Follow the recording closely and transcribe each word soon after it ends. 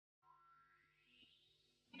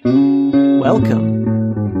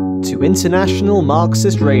Welcome to International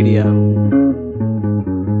Marxist Radio,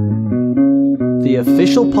 the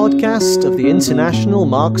official podcast of the International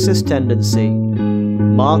Marxist Tendency,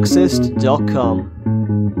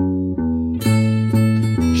 Marxist.com.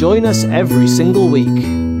 Join us every single week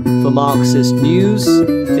for Marxist news,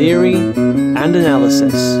 theory, and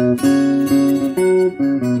analysis.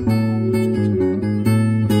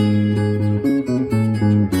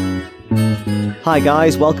 Hi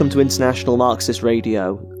guys, welcome to International Marxist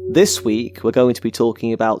Radio. This week we're going to be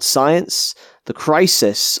talking about science, the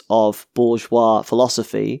crisis of bourgeois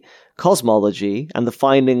philosophy, cosmology, and the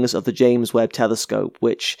findings of the James Webb Telescope,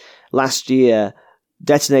 which last year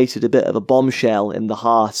detonated a bit of a bombshell in the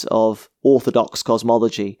heart of orthodox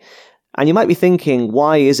cosmology. And you might be thinking,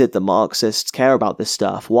 why is it that Marxists care about this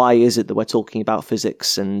stuff? Why is it that we're talking about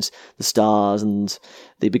physics and the stars and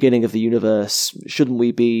the beginning of the universe? Shouldn't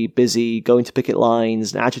we be busy going to picket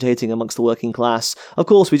lines and agitating amongst the working class? Of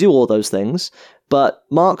course, we do all those things, but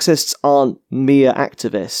Marxists aren't mere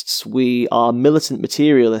activists. We are militant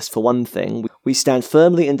materialists, for one thing. We stand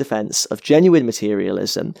firmly in defense of genuine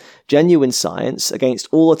materialism, genuine science, against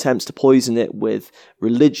all attempts to poison it with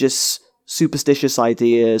religious, superstitious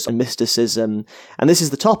ideas and mysticism. And this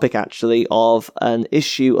is the topic, actually, of an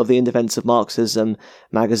issue of the In Defense of Marxism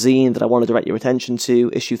magazine that I want to direct your attention to,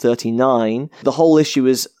 issue 39. The whole issue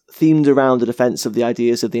is themed around the defense of the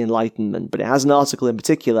ideas of the Enlightenment, but it has an article in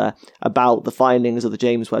particular about the findings of the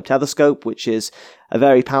James Webb Telescope, which is a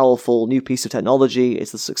very powerful new piece of technology.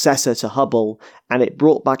 It's the successor to Hubble, and it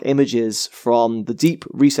brought back images from the deep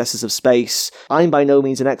recesses of space. I'm by no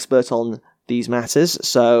means an expert on these matters,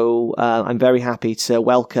 so I'm very happy to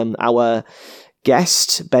welcome our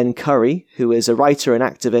guest, Ben Curry, who is a writer and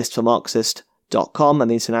activist for Marxist.com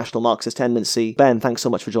and the International Marxist Tendency. Ben, thanks so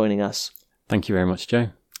much for joining us. Thank you very much, Joe.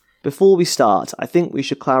 Before we start, I think we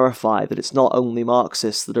should clarify that it's not only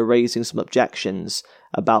Marxists that are raising some objections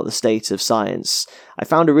about the state of science. I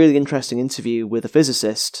found a really interesting interview with a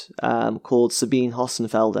physicist called Sabine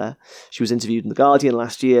Hossenfelder. She was interviewed in The Guardian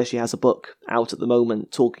last year. She has a book out at the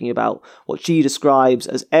moment talking about what she describes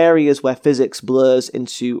as areas where physics blurs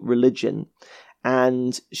into religion.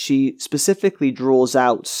 And she specifically draws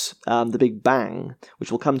out the Big Bang,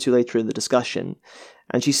 which we'll come to later in the discussion.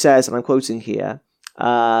 And she says, and I'm quoting here,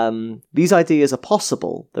 these ideas are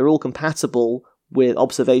possible. They're all compatible with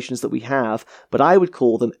observations that we have, but I would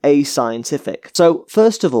call them ascientific. So,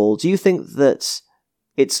 first of all, do you think that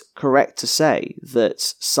it's correct to say that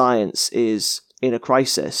science is in a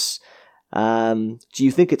crisis? Do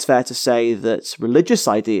you think it's fair to say that religious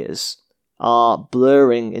ideas are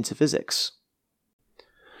blurring into physics?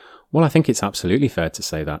 Well, I think it's absolutely fair to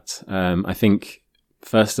say that. I think,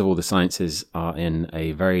 first of all, the sciences are in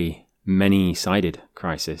a very many-sided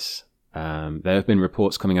crisis. There have been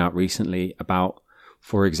reports coming out recently about,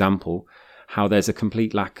 for example, how there's a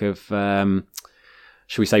complete lack of,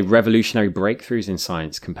 should we say, revolutionary breakthroughs in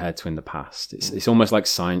science compared to in the past. It's almost like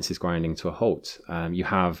science is grinding to a halt. You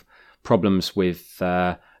have problems with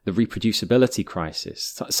the reproducibility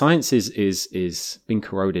crisis. Science is being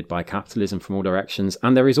corroded by capitalism from all directions,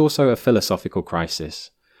 and there is also a philosophical crisis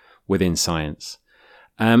within science.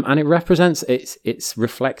 And it represents, it's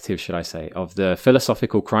reflective, should I say, of the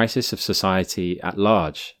philosophical crisis of society at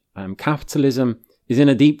large. Capitalism is in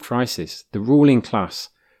a deep crisis. The ruling class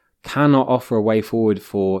cannot offer a way forward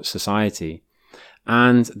for society.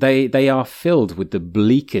 And they are filled with the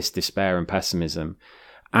bleakest despair and pessimism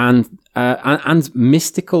and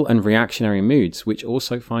mystical and reactionary moods, which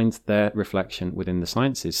also find their reflection within the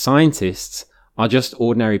sciences. Scientists are just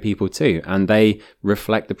ordinary people too, and they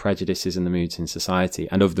reflect the prejudices and the moods in society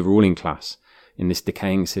and of the ruling class in this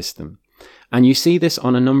decaying system. And you see this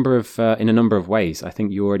on a number of in a number of ways. I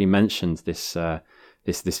think you already mentioned this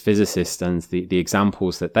physicist and the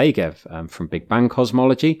examples that they give from Big Bang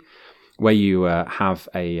cosmology, where you have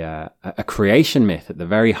a creation myth at the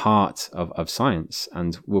very heart of science,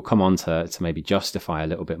 and we'll come on to maybe justify a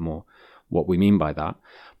little bit more what we mean by that.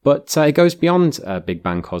 But it goes beyond Big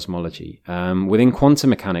Bang cosmology. Within quantum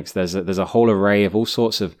mechanics, there's a whole array of all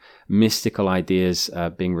sorts of mystical ideas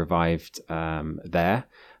being revived there.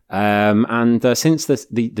 And since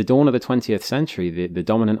the dawn of the 20th century, the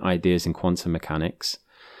dominant ideas in quantum mechanics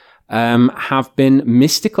have been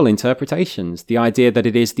mystical interpretations. The idea that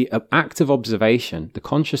it is the active observation, the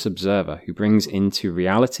conscious observer, who brings into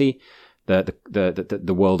reality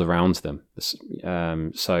the world around them.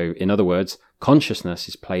 So, in other words, consciousness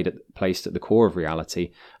is placed at the core of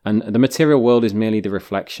reality, and the material world is merely the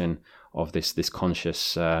reflection of this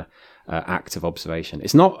conscious act of observation.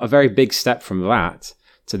 It's not a very big step from that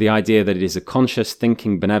to the idea that it is a conscious,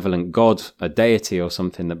 thinking, benevolent God, a deity or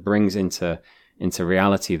something that brings into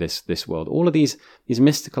reality this world. All of these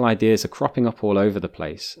mystical ideas are cropping up all over the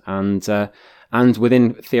place. And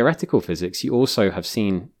within theoretical physics, you also have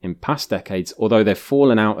seen in past decades, although they've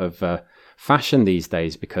fallen out of fashion these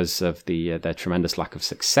days because of their tremendous lack of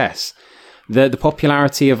success, the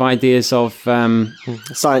popularity of ideas of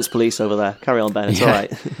science police over there. Carry on, Ben. It's all right.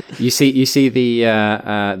 you see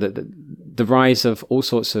the rise of all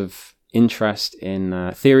sorts of interest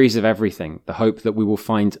in theories of everything, the hope that we will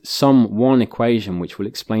find one equation which will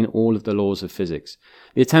explain all of the laws of physics.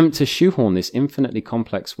 The attempt to shoehorn this infinitely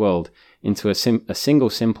complex world into a single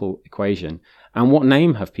simple equation. And what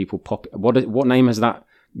name have people what name has that,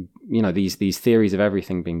 these theories of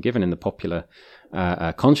everything been given in the popular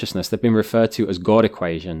consciousness? They've been referred to as God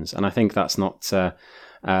equations, and I think that's not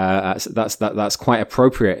that's quite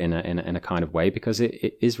appropriate in a kind of way, because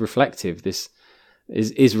it is reflective. This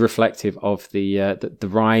is reflective of the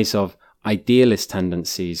rise of idealist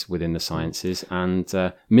tendencies within the sciences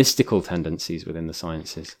and mystical tendencies within the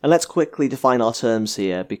sciences. And let's quickly define our terms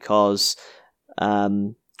here, because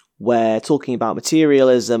we're talking about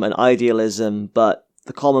materialism and idealism, but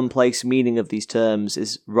the commonplace meaning of these terms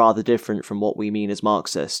is rather different from what we mean as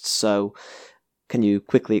Marxists. So can you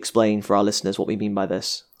quickly explain for our listeners what we mean by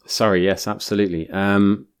this? Sorry, yes, absolutely. I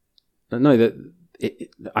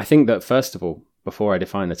think that, first of all, before I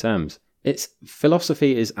define the terms,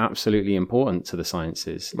 philosophy is absolutely important to the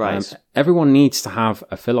sciences. Right. Everyone needs to have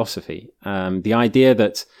a philosophy. The idea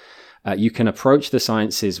that you can approach the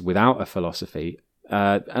sciences without a philosophy,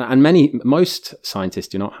 and most scientists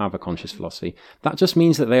do not have a conscious philosophy. That just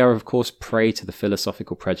means that they are, of course, prey to the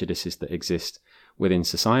philosophical prejudices that exist within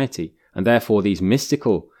society, and therefore these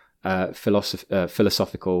mystical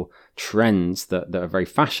philosophical trends that are very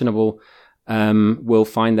fashionable will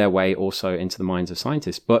find their way also into the minds of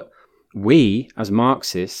scientists. But we, as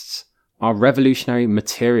Marxists, are revolutionary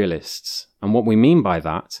materialists. And what we mean by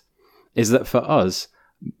that is that for us,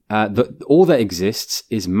 all that exists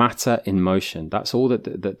is matter in motion. That's all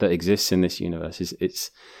that exists in this universe.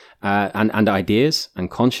 And ideas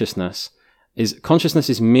and consciousness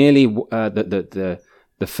is merely the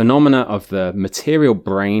phenomena of the material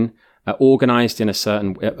brain organized in a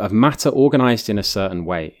certain of matter organized in a certain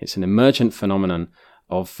way. It's an emergent phenomenon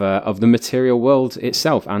of the material world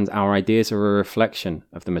itself, and our ideas are a reflection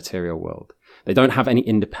of the material world. They don't have any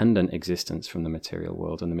independent existence from the material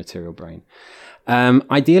world and the material brain.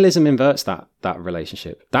 Idealism inverts that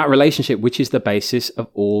relationship. That relationship, which is the basis of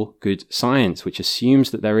all good science, which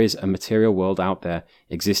assumes that there is a material world out there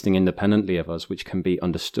existing independently of us, which can be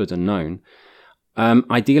understood and known.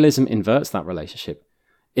 Idealism inverts that relationship.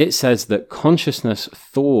 It says that consciousness,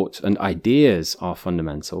 thought, and ideas are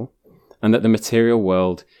fundamental, and that the material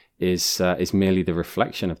world is merely the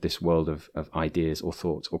reflection of this world of ideas or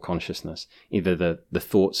thoughts or consciousness, either the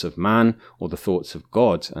thoughts of man or the thoughts of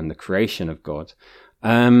God and the creation of God.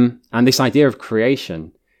 And this idea of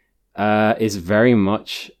creation is very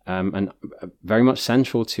much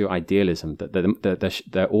central to idealism, that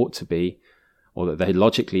there ought to be, or that there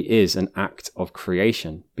logically is, an act of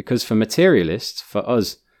creation. Because for materialists, for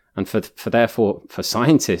us, and therefore for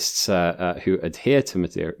scientists who adhere to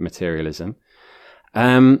materialism,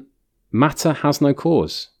 matter has no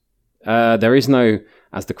cause. There is no,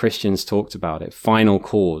 as the Christians talked about it, final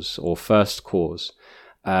cause or first cause.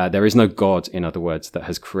 There is no God, in other words, that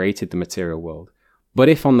has created the material world. But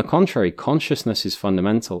if, on the contrary, consciousness is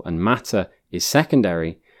fundamental and matter is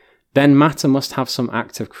secondary, then matter must have some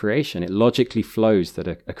act of creation. It logically flows that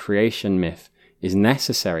a creation myth is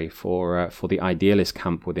necessary for the idealist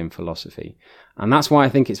camp within philosophy. And that's why I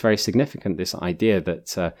think it's very significant, this idea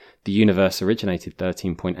that the universe originated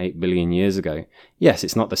 13.8 billion years ago. Yes,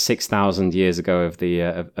 it's not the 6,000 years ago of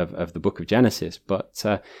the book of Genesis, but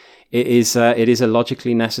it is a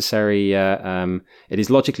logically necessary. It is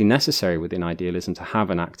logically necessary within idealism to have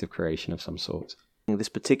an act of creation of some sort. This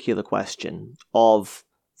particular question of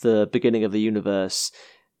the beginning of the universe,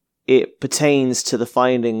 it pertains to the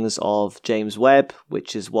findings of James Webb,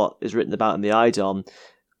 which is what is written about in the IDOM.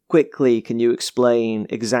 Quickly, can you explain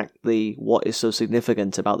exactly what is so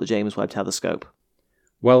significant about the James Webb Telescope?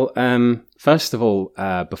 Well, first of all,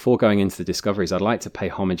 before going into the discoveries, I'd like to pay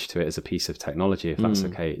homage to it as a piece of technology, if that's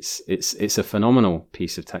okay. It's a phenomenal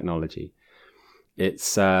piece of technology.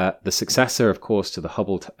 It's the successor, of course, to the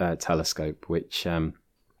Hubble telescope, which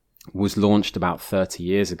was launched about 30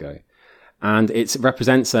 years ago. And it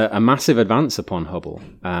represents a massive advance upon Hubble.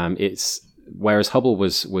 Whereas Hubble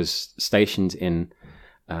was stationed in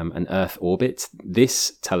an Earth orbit,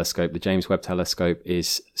 this telescope, the James Webb Telescope,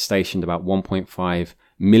 is stationed about 1.5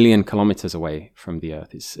 million kilometers away from the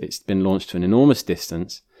Earth. It's been launched to an enormous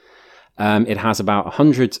distance. It has about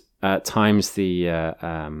 100 times the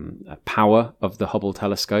power of the Hubble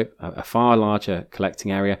telescope, a far larger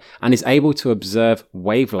collecting area, and is able to observe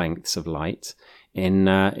wavelengths of light in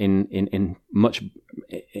much.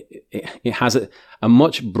 It has a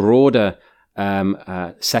much broader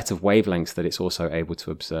set of wavelengths that it's also able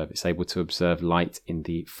to observe. It's able to observe light in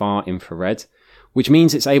the far infrared, which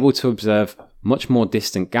means it's able to observe much more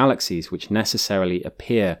distant galaxies, which necessarily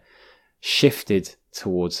appear shifted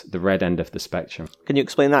towards the red end of the spectrum. Can you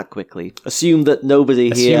explain that quickly? Assume that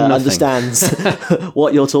nobody here understands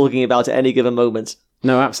what you're talking about at any given moment.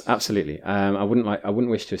 No, absolutely. I wouldn't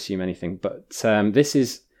wish to assume anything, but this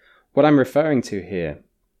is what I'm referring to here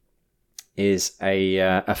is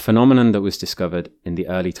a phenomenon that was discovered in the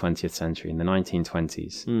early 20th century, in the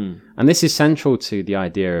 1920s. And this is central to the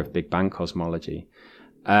idea of Big Bang cosmology.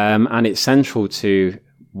 And it's central to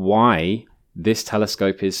why this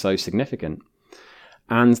telescope is so significant.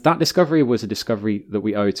 And that discovery was a discovery that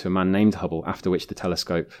we owe to a man named Hubble, after which the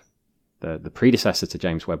telescope, the predecessor to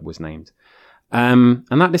James Webb, was named. And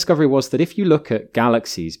that discovery was that if you look at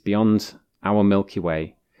galaxies beyond our Milky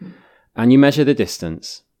Way and you measure the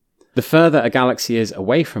distance, the further a galaxy is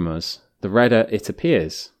away from us, the redder it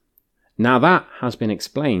appears. Now that has been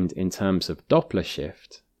explained in terms of Doppler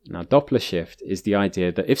shift. Now Doppler shift is the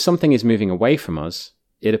idea that if something is moving away from us,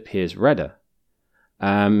 it appears redder.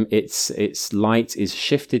 Its light is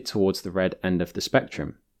shifted towards the red end of the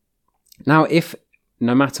spectrum. Now, if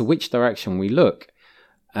no matter which direction we look,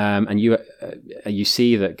 and you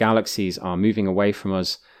see that galaxies are moving away from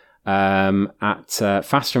us at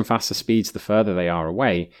faster and faster speeds the further they are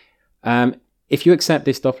away, if you accept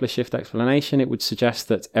this Doppler shift explanation, it would suggest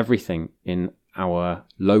that everything in our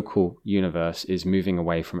local universe is moving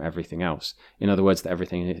away from everything else. In other words, that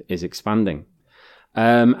everything is expanding,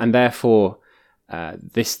 and therefore.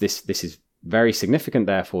 This is very significant,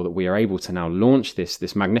 therefore, that we are able to now launch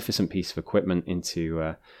this magnificent piece of equipment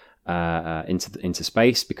into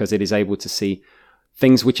space, because it is able to see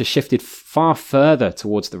things which are shifted far further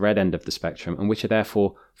towards the red end of the spectrum and which are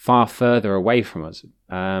therefore far further away from us.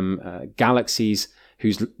 Galaxies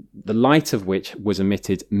the light of which was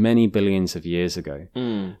emitted many billions of years ago.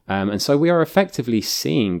 And so we are effectively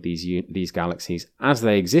seeing these galaxies as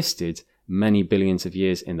they existed many billions of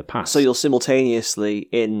years in the past. So you're simultaneously,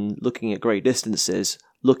 in looking at great distances,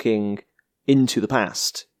 looking into the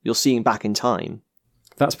past. You're seeing back in time.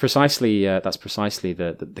 That's precisely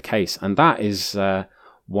the case, and that is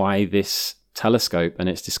why this telescope and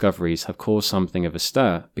its discoveries have caused something of a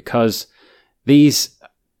stir, because these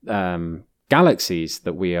galaxies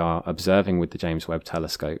that we are observing with the James Webb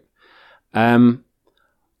telescope,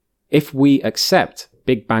 if we accept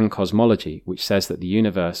Big Bang cosmology, which says that the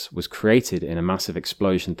universe was created in a massive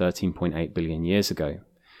explosion 13.8 billion years ago,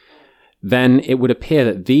 then it would appear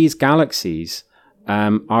that these galaxies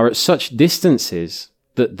are at such distances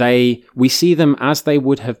that we see them as they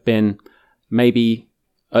would have been, maybe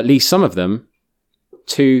at least some of them,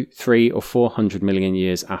 200, 300, or 400 million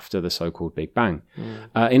years after the so-called Big Bang.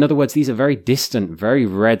 In other words, these are very distant, very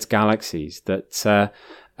red galaxies that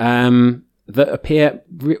appear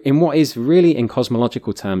in what is really, in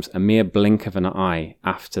cosmological terms, a mere blink of an eye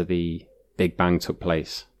after the Big Bang took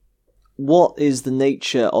place. What is the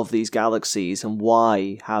nature of these galaxies, and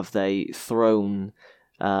why have they thrown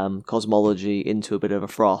cosmology into a bit of a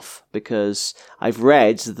froth? Because I've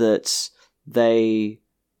read that they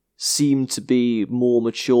seem to be more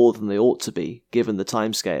mature than they ought to be, given the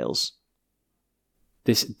timescales.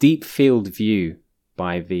 This deep field view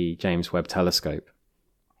by the James Webb telescope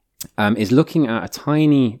is looking at a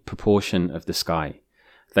tiny proportion of the sky.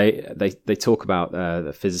 They talk about,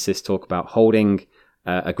 the physicists talk about holding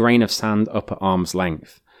a grain of sand up at arm's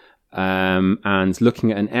length and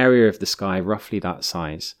looking at an area of the sky roughly that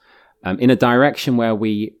size in a direction where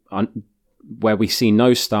we see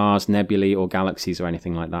no stars, nebulae, or galaxies or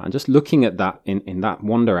anything like that, and just looking at that in that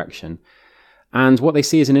one direction. And what they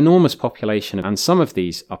see is an enormous population, and some of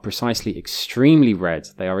these are precisely extremely red.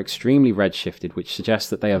 They are extremely red-shifted, which suggests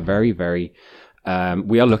that they are very, very...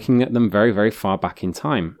 we are looking at them very, very far back in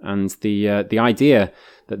time. And the idea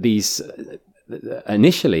that these...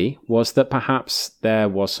 initially was that perhaps there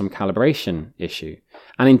was some calibration issue.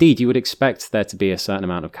 And indeed, you would expect there to be a certain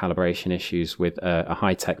amount of calibration issues with a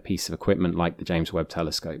high-tech piece of equipment like the James Webb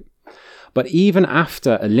telescope. But even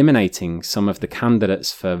after eliminating some of the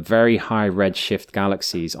candidates for very high redshift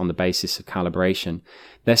galaxies on the basis of calibration,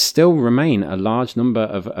 there still remain a large number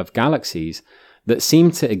of galaxies that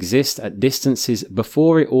seem to exist at distances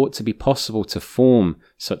before it ought to be possible to form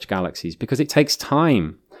such galaxies, because it takes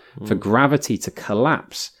time for gravity to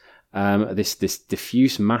collapse this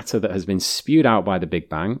diffuse matter that has been spewed out by the Big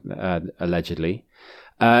Bang, allegedly,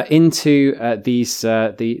 into these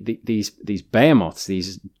behemoths,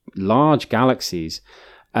 these large galaxies,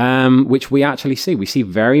 which we actually see. We see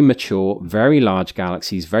very mature, very large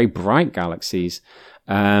galaxies, very bright galaxies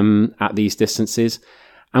at these distances.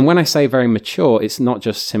 And when I say very mature, it's not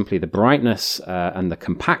just simply the brightness and the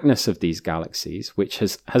compactness of these galaxies, which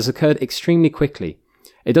has occurred extremely quickly.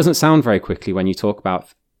 It doesn't sound very quickly when you talk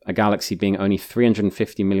about a galaxy being only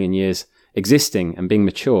 350 million years existing and being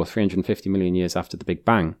mature 350 million years after the Big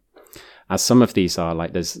Bang. As some of these are,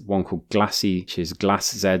 like there's one called Glassy, which is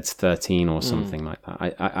Glass Z13 or something like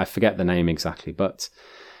that. I forget the name exactly, but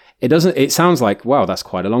it sounds like, wow, that's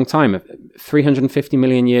quite a long time, 350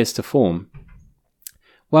 million years to form.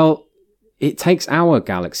 Well, it takes our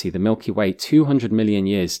galaxy, the Milky Way, 200 million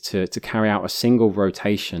years to carry out a single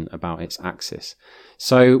rotation about its axis.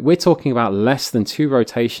 So we're talking about less than 2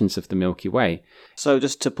 rotations of the Milky Way. So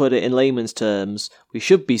just to put it in layman's terms, we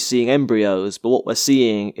should be seeing embryos, but what we're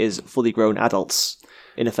seeing is fully grown adults,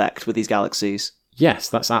 in effect, with these galaxies. Yes,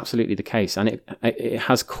 that's absolutely the case. And it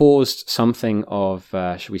has caused something of,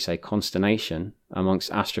 should we say, consternation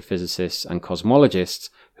amongst astrophysicists and cosmologists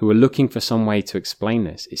who are looking for some way to explain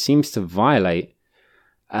this. It seems to violate,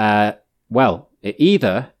 either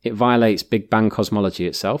it violates Big Bang cosmology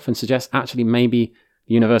itself and suggests actually maybe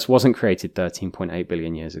the universe wasn't created 13.8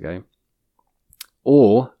 billion years ago.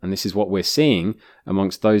 Or, and this is what we're seeing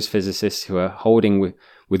amongst those physicists who are holding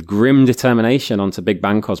with grim determination onto Big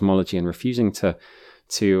Bang cosmology and refusing to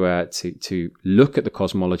look at the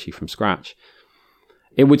cosmology from scratch,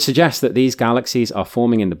 it would suggest that these galaxies are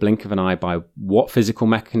forming in the blink of an eye by what physical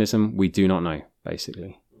mechanism we do not know,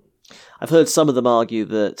 basically. I've heard some of them argue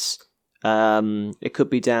that it could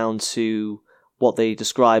be down to what they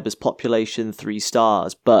describe as population 3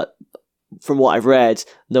 stars, but from what I've read,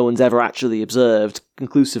 no one's ever actually observed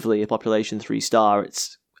conclusively a population 3 star.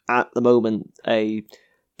 It's at the moment a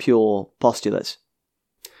pure postulate.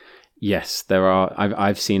 Yes, there are.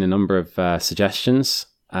 I've seen a number of suggestions,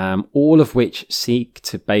 all of which seek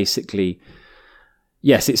to basically.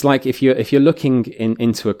 Yes, it's like if you're looking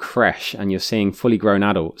into a creche and you're seeing fully grown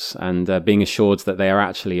adults and being assured that they are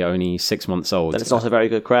actually only 6 months old. Then it's not a very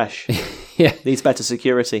good creche. Yeah, needs better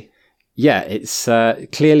security. Yeah, it's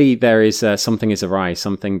clearly there is something is awry.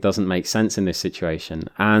 Something doesn't make sense in this situation,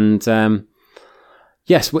 and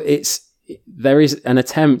yes, there is an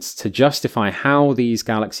attempt to justify how these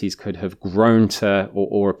galaxies could have grown to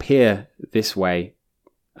or appear this way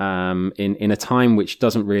in a time which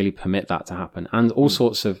doesn't really permit that to happen. And all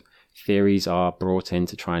sorts of theories are brought in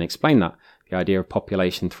to try and explain that. The idea of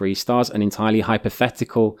population 3 stars, an entirely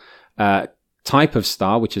hypothetical type of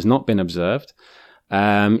star which has not been observed,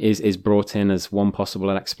 is brought in as one possible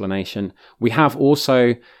explanation. We have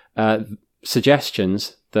also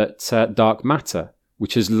suggestions that dark matter,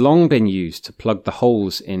 which has long been used to plug the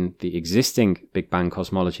holes in the existing Big Bang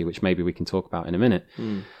cosmology, which maybe we can talk about in a minute.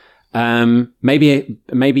 Maybe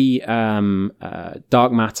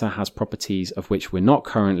dark matter has properties of which we're not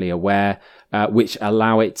currently aware, which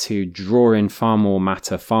allow it to draw in far more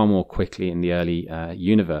matter far more quickly in the early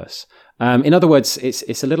universe. In other words,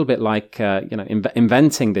 it's a little bit like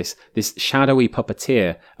inventing this shadowy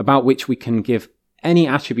puppeteer about which we can give any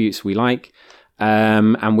attributes we like,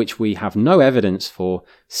 and which we have no evidence for,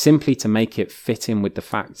 simply to make it fit in with the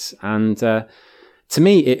facts. And to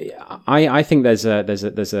me, I think there's a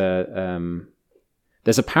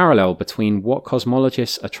parallel between what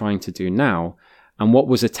cosmologists are trying to do now and what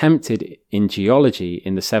was attempted in geology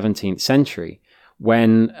in the 17th century,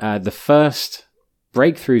 when the first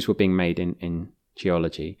breakthroughs were being made in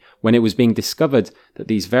geology, when it was being discovered that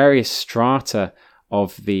these various strata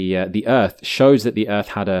of the Earth shows that the Earth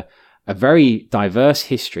had a very diverse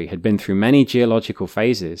history, had been through many geological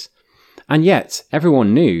phases, and yet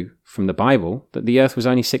everyone knew from the Bible that the Earth was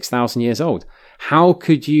only 6,000 years old. How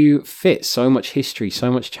could you fit so much history,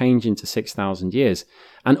 so much change into 6,000 years?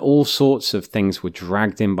 And all sorts of things were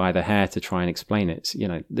dragged in by the hair to try and explain it.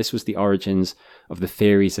 This was the origins of the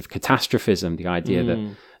theories of catastrophism, the idea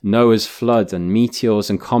that Noah's flood and meteors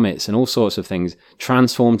and comets and all sorts of things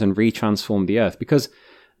transformed and retransformed the Earth, because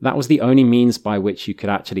that was the only means by which you could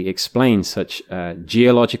actually explain such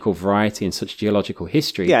geological variety and such geological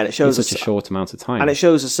history in such a short amount of time. And it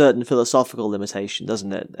shows a certain philosophical limitation,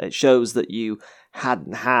 doesn't it? It shows that you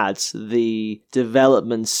hadn't had the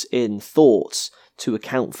developments in thought to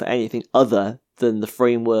account for anything other than the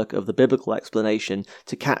framework of the biblical explanation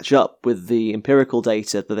to catch up with the empirical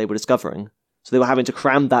data that they were discovering. So they were having to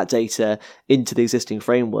cram that data into the existing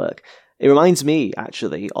framework. It reminds me,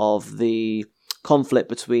 actually, of the conflict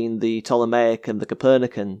between the Ptolemaic and the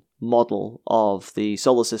Copernican model of the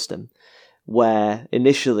solar system, where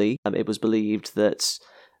initially it was believed that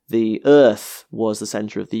the Earth was the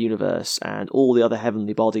centre of the universe and all the other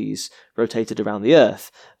heavenly bodies rotated around the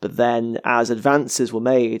Earth. But then, as advances were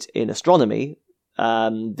made in astronomy,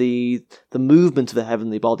 the movement of the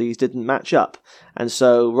heavenly bodies didn't match up. And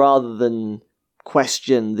so, rather than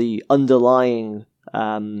question the underlying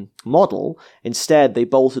model, instead they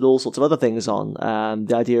bolted all sorts of other things on.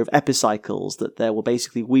 The idea of epicycles, that there were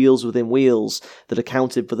basically wheels within wheels that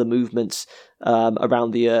accounted for the movements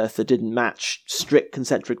around the Earth that didn't match strict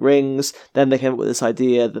concentric rings. Then they came up with this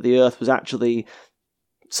idea that the Earth was actually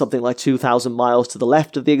something like 2,000 miles to the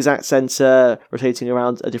left of the exact centre, rotating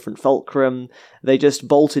around a different fulcrum. They just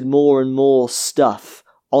bolted more and more stuff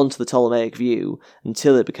onto the Ptolemaic view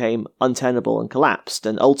until it became untenable and collapsed.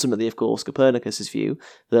 And ultimately, of course, Copernicus's view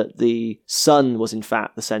that the sun was in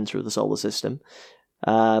fact the centre of the solar system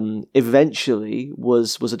eventually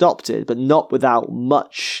was adopted, but not without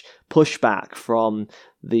much pushback from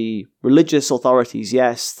the religious authorities,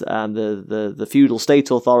 yes, the feudal state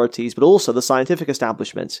authorities, but also the scientific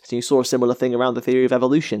establishment. So you saw a similar thing around the theory of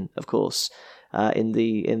evolution, of course, in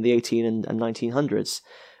the 18 and 1900s.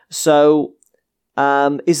 So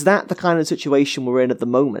is that the kind of situation we're in at the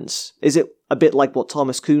moment? Is it a bit like what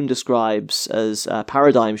Thomas Kuhn describes as a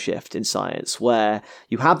paradigm shift in science, where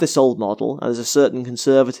you have this old model and there's a certain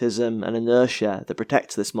conservatism and inertia that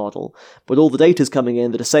protects this model, but all the data's coming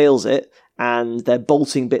in that assails it, and they're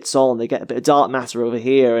bolting bits on. They get a bit of dark matter over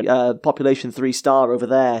here and population 3-star over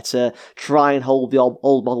there to try and hold the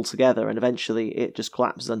old model together, and eventually it just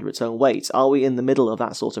collapses under its own weight. Are we in the middle of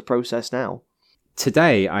that sort of process now?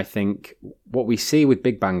 Today, I think what we see with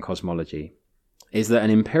Big Bang cosmology is that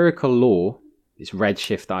an empirical law, this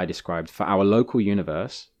redshift that I described for our local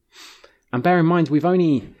universe, and bear in mind, we've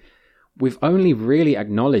only really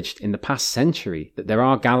acknowledged in the past century that there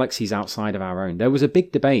are galaxies outside of our own. There was a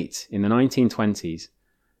big debate in the 1920s.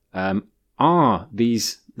 Are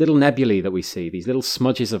these little nebulae that we see, these little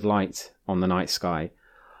smudges of light on the night sky,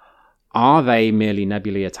 are they merely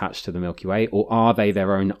nebulae attached to the Milky Way, or are they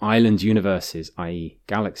their own island universes, i.e.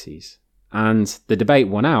 galaxies? And the debate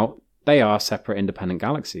won out. They are separate independent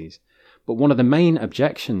galaxies. But one of the main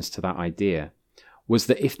objections to that idea was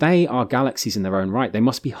that if they are galaxies in their own right, they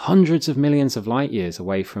must be hundreds of millions of light years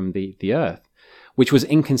away from the Earth, which was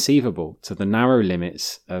inconceivable to the narrow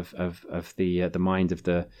limits of the mind of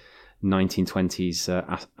the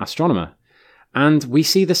 1920s astronomer. And we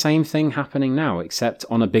see the same thing happening now, except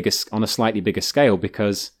on a slightly bigger scale,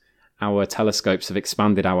 because our telescopes have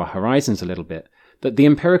expanded our horizons a little bit. That the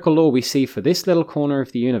empirical law we see for this little corner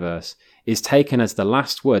of the universe is taken as the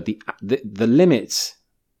last word. The limits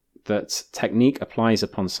that technique applies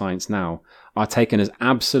upon science now are taken as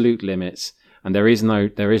absolute limits, and there is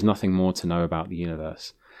nothing more to know about the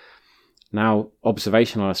universe. Now,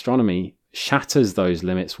 observational astronomy shatters those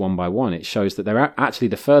limits one by one. It shows that they're actually,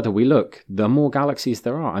 the further we look, the more galaxies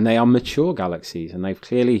there are, and they are mature galaxies, and they've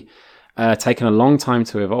clearly taken a long time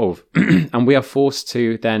to evolve. And we are forced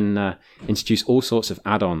to then introduce all sorts of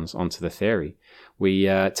add-ons onto the theory.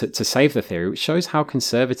 To save the theory, which shows how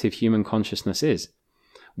conservative human consciousness is.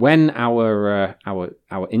 When our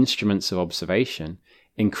instruments of observation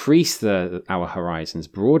increase our horizons,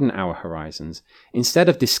 broaden our horizons, instead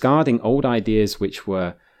of discarding old ideas which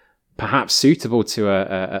were perhaps suitable to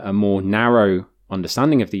a more narrow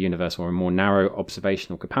understanding of the universe or a more narrow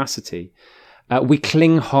observational capacity, we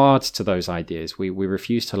cling hard to those ideas. We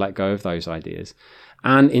refuse to let go of those ideas.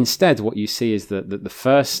 And instead, what you see is that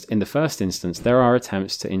in the first instance, there are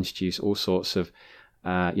attempts to introduce all sorts of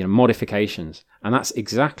modifications. And that's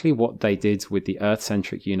exactly what they did with the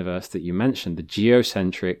Earth-centric universe that you mentioned, the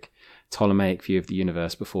geocentric Ptolemaic view of the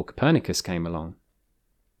universe before Copernicus came along.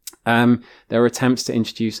 There are attempts to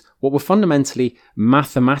introduce what were fundamentally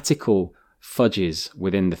mathematical fudges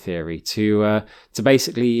within the theory to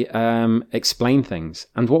basically explain things.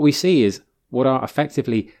 And what we see is what are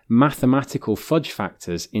effectively mathematical fudge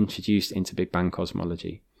factors introduced into Big Bang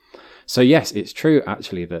cosmology. So yes, it's true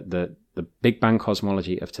actually that the Big Bang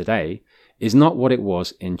cosmology of today is not what it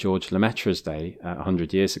was in George Lemaitre's day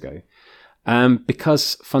 100 years ago,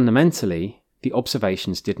 because fundamentally the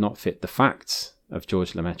observations did not fit the facts of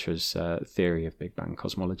George Lemaitre's theory of Big Bang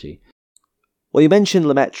cosmology. Well, you mentioned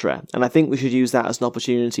Lemaitre, and I think we should use that as an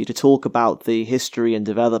opportunity to talk about the history and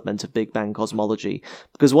development of Big Bang cosmology,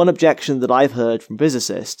 because one objection that I've heard from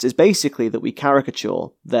physicists is basically that we caricature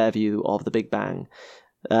their view of the Big Bang.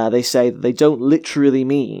 They say that they don't literally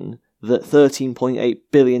mean that 13.8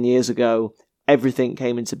 billion years ago everything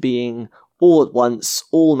came into being all at once,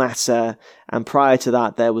 all matter, and prior to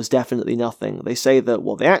that there was definitely nothing. They say that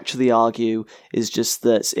what they actually argue is just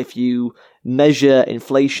that if you measure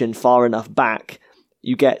inflation far enough back,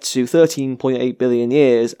 you get to 13.8 billion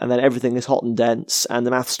years, and then everything is hot and dense, and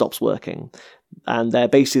the math stops working. And they're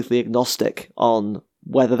basically agnostic on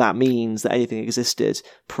whether that means that anything existed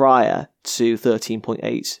prior to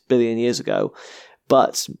 13.8 billion years ago.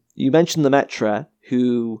 But you mentioned Lemaitre,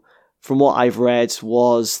 who, from what I've read,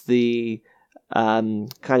 was the kind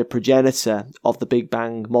of progenitor of the Big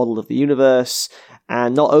Bang model of the universe.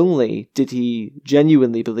 And not only did he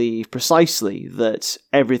genuinely believe precisely that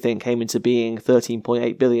everything came into being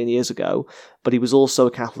 13.8 billion years ago, but he was also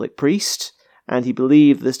a Catholic priest, and he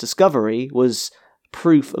believed this discovery was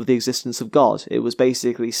proof of the existence of God. It was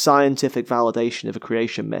basically scientific validation of a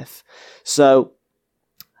creation myth. So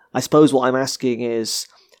I suppose what I'm asking is,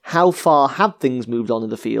 how far have things moved on in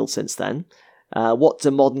the field since then? What do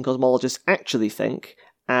modern cosmologists actually think?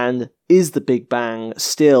 And is the Big Bang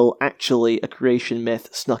still actually a creation myth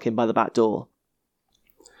snuck in by the back door?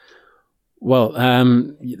 Well,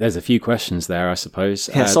 there's a few questions there, I suppose.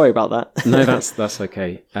 Yeah, sorry about that. No, that's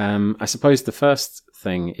okay. I suppose the first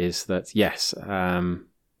thing is that, yes, the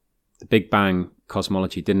Big Bang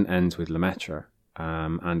cosmology didn't end with Lemaitre.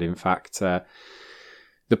 And in fact,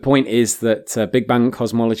 the point is that Big Bang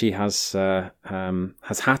cosmology has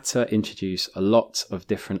had to introduce a lot of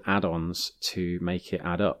different add-ons to make it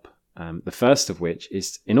add up. The first of which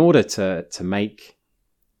is, in order to make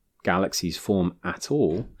galaxies form at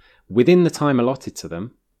all within the time allotted to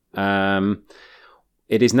them,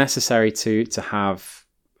 it is necessary to have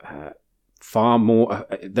far more.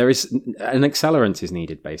 There is an accelerant is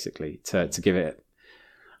needed, basically, to give it.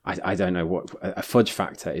 I don't know what a fudge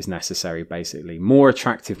factor is necessary, basically. More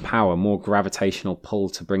attractive power, more gravitational pull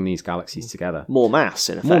to bring these galaxies together. More mass,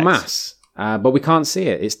 in effect. More mass. But we can't see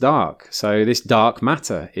it. It's dark. So this dark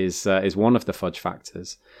matter is one of the fudge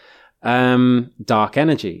factors. Dark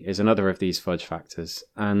energy is another of these fudge factors.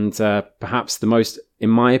 And perhaps in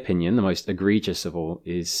my opinion, the most egregious of all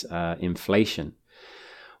is inflation,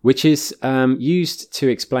 which is used to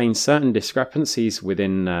explain certain discrepancies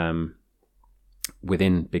within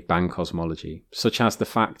Big Bang cosmology, such as the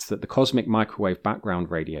fact that the cosmic microwave background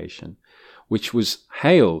radiation, which was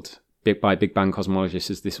hailed by Big Bang cosmologists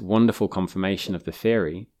as this wonderful confirmation of the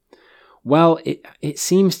theory, well, it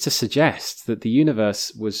seems to suggest that the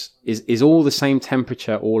universe is all the same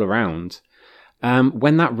temperature all around,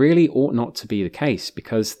 when that really ought not to be the case,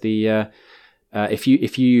 because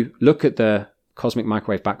if you look at the cosmic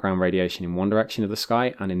microwave background radiation in one direction of the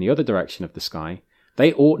sky and in the other direction of the sky,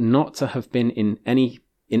 they ought not to have been in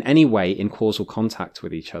any way in causal contact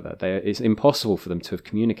with each other. It's impossible for them to have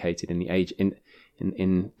communicated in the age in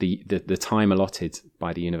the time allotted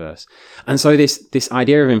by the universe. And so this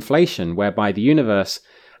idea of inflation, whereby the universe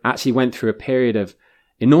actually went through a period of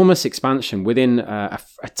enormous expansion within a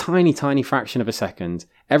tiny fraction of a second,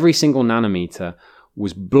 every single nanometer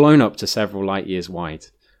was blown up to several light years wide.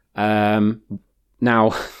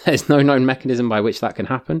 Now, there's no known mechanism by which that can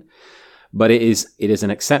happen. But it is an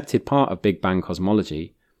accepted part of Big Bang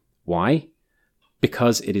cosmology. Why?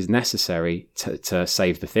 Because it is necessary to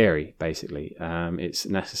save the theory, basically. It's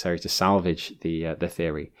necessary to salvage the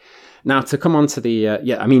theory. Now, to come on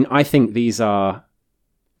to I think these are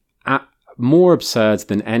more absurd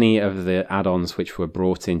than any of the add-ons which were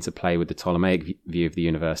brought into play with the Ptolemaic view of the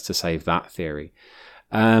universe to save that theory.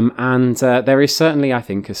 And there is certainly, I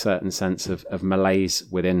think, a certain sense of malaise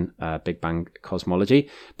within Big Bang cosmology,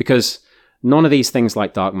 because none of these things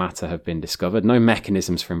like dark matter have been discovered. No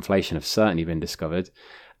mechanisms for inflation have certainly been discovered.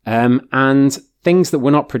 And things that were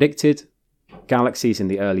not predicted, galaxies in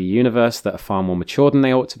the early universe that are far more mature than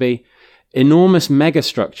they ought to be, enormous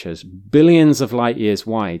megastructures, billions of light years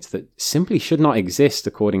wide, that simply should not exist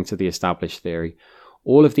according to the established theory.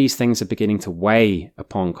 All of these things are beginning to weigh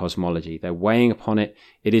upon cosmology. They're weighing upon it.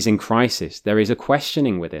 It is in crisis. There is a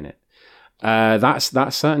questioning within it. That's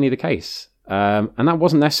certainly the case. And that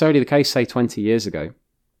wasn't necessarily the case, say, 20 years ago.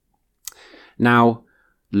 Now,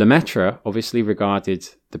 Lemaitre obviously regarded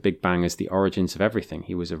the Big Bang as the origins of everything.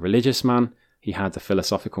 He was a religious man. He had a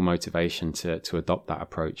philosophical motivation to adopt that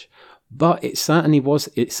approach. But it certainly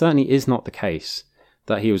is not the case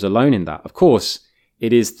that he was alone in that. Of course,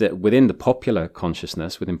 it is that within the popular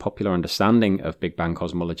consciousness, within popular understanding of Big Bang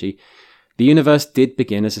cosmology, the universe did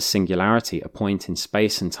begin as a singularity, a point in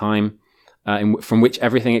space and time, from which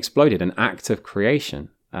everything exploded, an act of creation.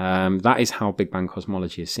 That is how Big Bang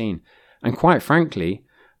cosmology is seen. And quite frankly,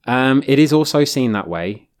 it is also seen that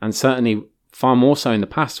way, and certainly far more so in the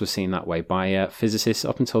past was seen that way by physicists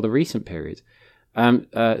up until the recent period.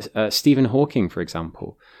 Stephen Hawking, for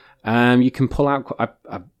example, You can pull out.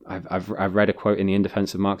 I've read a quote in the In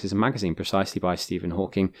Defense of Marxism magazine, precisely by Stephen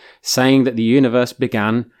Hawking, saying that the universe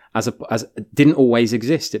began as didn't always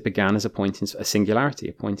exist. It began as a singularity,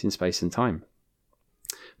 a point in space and time.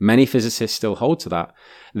 Many physicists still hold to that.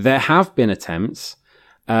 There have been attempts,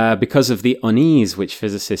 because of the unease which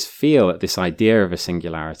physicists feel at this idea of a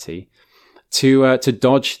singularity, to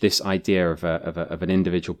dodge this idea of an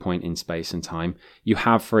individual point in space and time. You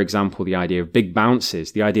have, for example, the idea of big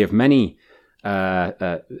bounces, the idea of many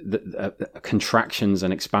contractions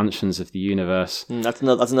and expansions of the universe. That's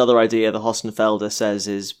another idea that Hossenfelder says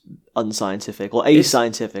is unscientific or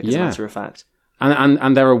ascientific, as a matter of fact.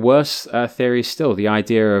 And there are worse theories still. The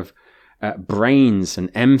idea of brains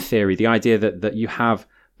and M theory, the idea that you have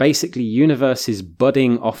basically universes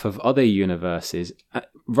budding off of other universes.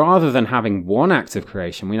 Rather than having one act of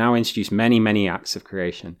creation, we now introduce many, many acts of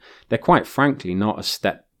creation. They're quite frankly not a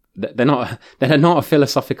step. They're not a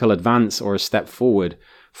philosophical advance or a step forward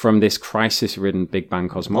from this crisis-ridden Big Bang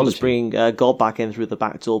cosmology. Let's bring God back in through the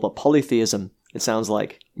back door, but polytheism, it sounds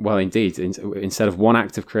like. Well, indeed. Instead of one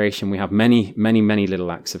act of creation, we have many, many, many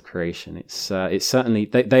little acts of creation. It's certainly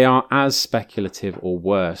they are as speculative or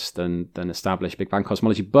worse than established Big Bang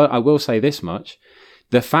cosmology. But I will say this much.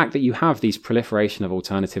 The fact that you have these proliferation of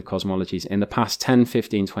alternative cosmologies in the past 10,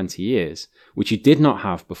 15, 20 years, which you did not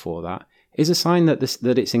have before that, is a sign that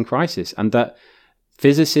it's in crisis, and that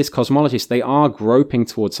physicists, cosmologists, they are groping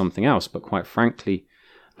towards something else. But quite frankly,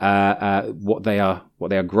 what they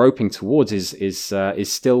are groping towards is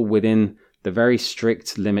still within the very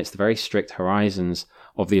strict limits, the very strict horizons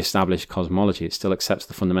of the established cosmology. It still accepts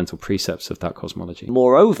the fundamental precepts of that cosmology.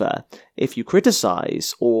 Moreover, if you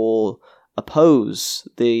criticize or oppose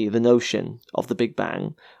the notion of the Big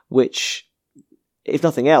Bang, which, if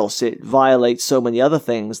nothing else, it violates so many other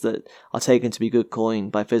things that are taken to be good coin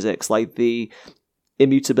by physics, like the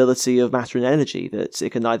immutability of matter and energy, that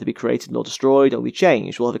it can neither be created nor destroyed or be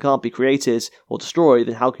changed. Well, if it can't be created or destroyed,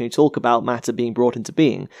 then how can you talk about matter being brought into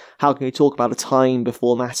being? How can you talk about a time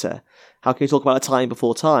before matter? How can you talk about a time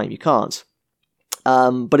before time? You can't.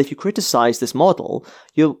 But if you criticize this model,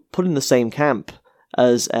 you're put in the same camp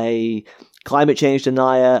as a climate change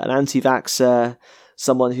denier, an anti-vaxxer,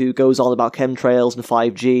 someone who goes on about chemtrails and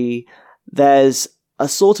 5G. There's a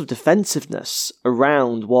sort of defensiveness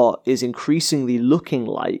around what is increasingly looking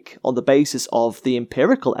like, on the basis of the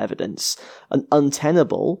empirical evidence, an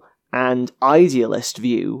untenable and idealist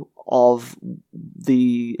view of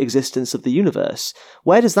the existence of the universe.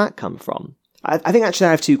 Where does that come from? I think actually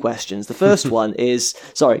I have two questions. The first one is,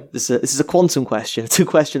 this is a quantum question, it's a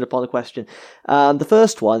question upon a question. The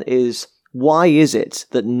first one is, why is it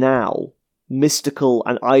that now mystical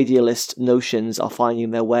and idealist notions are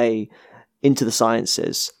finding their way into the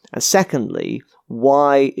sciences? And secondly,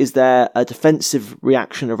 why is there a defensive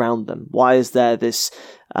reaction around them? Why is there this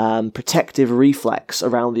protective reflex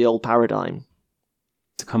around the old paradigm?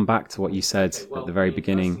 To come back to what you said at the very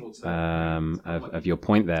beginning of your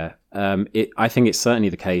point there, I think it's certainly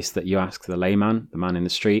the case that you ask the layman, the man in the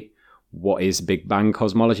street, what is Big Bang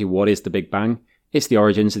cosmology? What is the Big Bang? It's the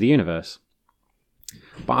origins of the universe.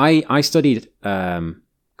 But I studied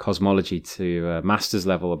cosmology to a master's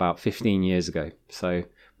level about 15 years ago. So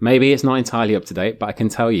maybe it's not entirely up to date, but I can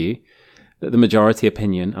tell you that the majority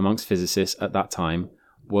opinion amongst physicists at that time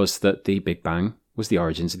was that the Big Bang was the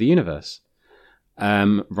origins of the universe.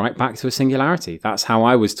 Right back to a singularity. That's how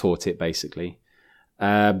I was taught it, basically.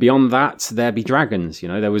 Beyond that, there be dragons.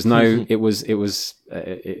 There was no.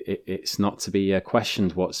 It's not to be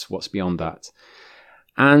questioned. What's beyond that?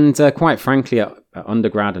 And quite frankly, at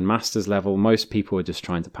undergrad and master's level, most people are just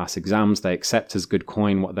trying to pass exams. They accept as good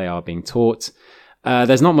coin what they are being taught.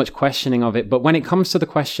 There's not much questioning of it. But when it comes to the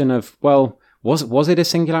question of, well, was it a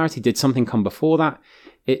singularity? Did something come before that?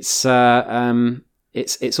 It's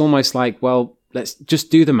almost like, well, let's just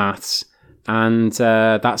do the maths, and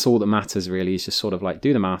that's all that matters, really, is just sort of like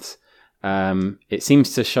do the maths. It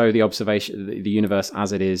seems to show the observation, the universe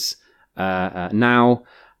as it is now.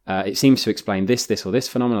 It seems to explain this or this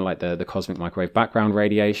phenomenon, like the cosmic microwave background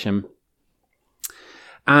radiation.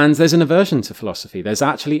 And there's an aversion to philosophy. There's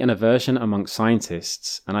actually an aversion amongst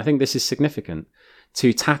scientists, and I think this is significant,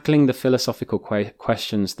 to tackling the philosophical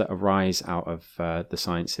questions that arise out of the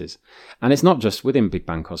sciences. And it's not just within Big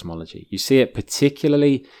Bang cosmology. You see it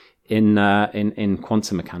particularly in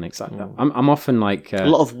quantum mechanics. I'm often like... a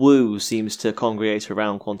lot of woo seems to congregate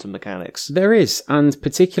around quantum mechanics. There is, and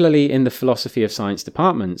particularly in the philosophy of science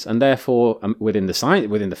departments, and therefore within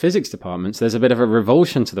the physics departments, there's a bit of a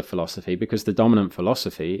revulsion to the philosophy, because the dominant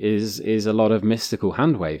philosophy is a lot of mystical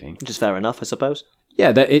hand-waving. Which is fair enough, I suppose.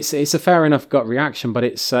 Yeah, it's a fair enough gut reaction, but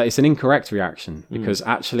it's an incorrect reaction, because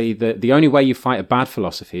actually the only way you fight a bad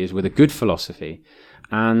philosophy is with a good philosophy,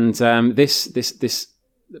 and this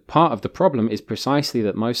part of the problem is precisely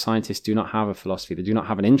that most scientists do not have a philosophy; they do not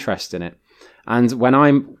have an interest in it. And when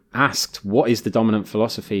I'm asked what is the dominant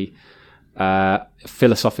philosophy,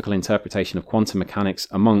 philosophical interpretation of quantum mechanics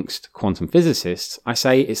amongst quantum physicists, I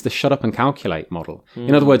say it's the shut up and calculate model.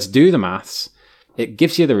 In other words, do the maths; it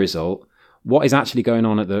gives you the result. What is actually going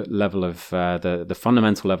on at the level of the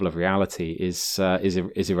fundamental level of reality is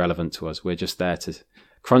irrelevant to us. We're just there to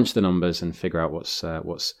crunch the numbers and figure out what's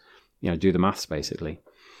do the maths basically,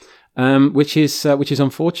 which is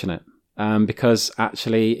unfortunate, because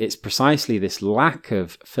actually it's precisely this lack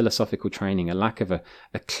of philosophical training, a lack of a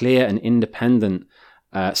clear and independent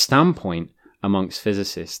standpoint amongst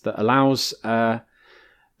physicists that allows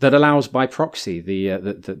by proxy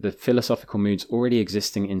the philosophical moods already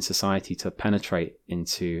existing in society to penetrate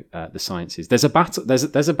into the sciences. There's a battle.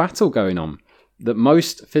 There's a battle going on that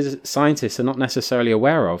most scientists are not necessarily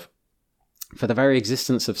aware of. For the very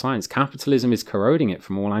existence of science, capitalism is corroding it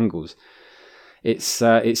from all angles. It's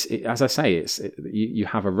as I say, you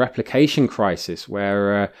have a replication crisis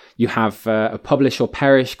where you have a publish or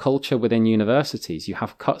perish culture within universities. You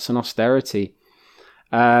have cuts and austerity.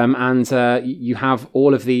 And you have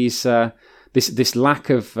all of these this lack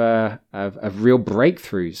of real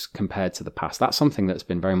breakthroughs compared to the past. That's something that's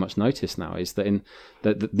been very much noticed now, is that in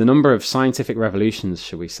the number of scientific revolutions,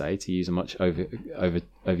 shall we say, to use a much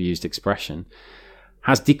overused expression,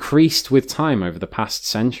 has decreased with time over the past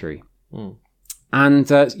century. And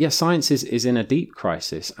science is in a deep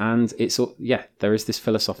crisis, and there is this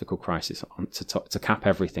philosophical crisis to cap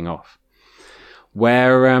everything off,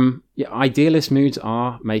 where idealist moods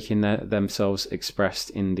are making themselves expressed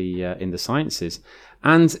in the sciences.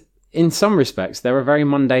 And in some respects, there are very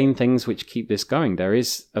mundane things which keep this going. There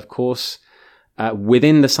is, of course,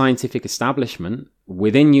 within the scientific establishment,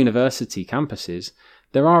 within university campuses,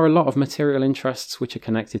 there are a lot of material interests which are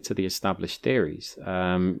connected to the established theories.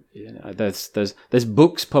 There's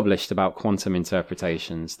books published about quantum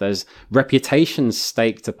interpretations. There's reputations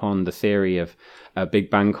staked upon the theory of Big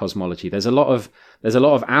Bang cosmology. There's a lot of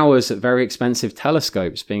hours at very expensive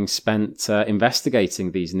telescopes being spent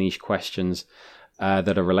investigating these niche questions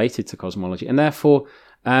that are related to cosmology, and therefore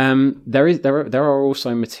there are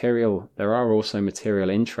also material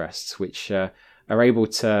interests which are able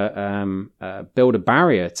to build a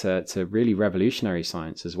barrier to really revolutionary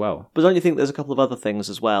science as well. But don't you think there's a couple of other things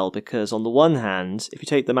as well? Because on the one hand, if you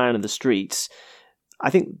take the man in the streets, I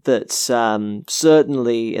think that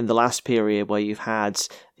certainly in the last period where you've had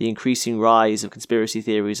the increasing rise of conspiracy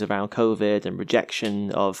theories around COVID and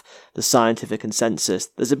rejection of the scientific consensus,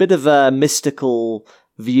 there's a bit of a mystical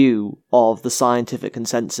view of the scientific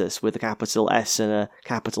consensus with a capital S and a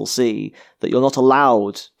capital C that you're not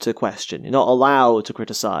allowed to question, you're not allowed to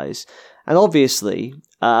criticize. And obviously,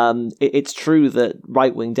 it's true that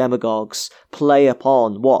right-wing demagogues play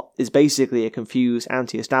upon what is basically a confused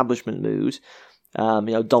anti-establishment mood,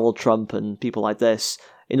 Donald Trump and people like this,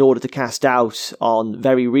 in order to cast doubt on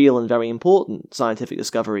very real and very important scientific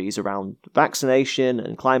discoveries around vaccination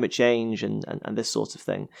and climate change and this sort of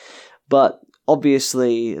thing. But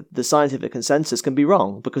obviously, the scientific consensus can be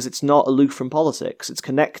wrong because it's not aloof from politics. It's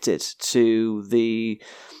connected to the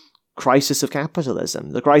crisis of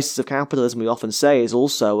capitalism. The crisis of capitalism, we often say, is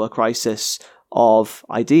also a crisis of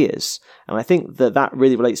ideas. And I think that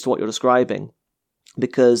really relates to what you're describing.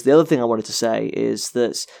 Because the other thing I wanted to say is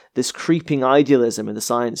that this creeping idealism in the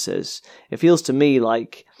sciences, it feels to me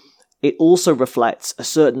like it also reflects a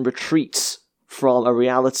certain retreat from a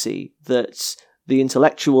reality that the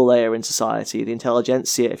intellectual layer in society, the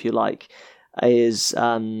intelligentsia, if you like, is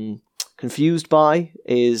confused by,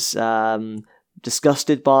 is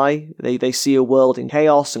disgusted by. They see a world in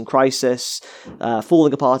chaos and crisis,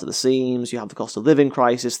 falling apart at the seams. You have the cost of living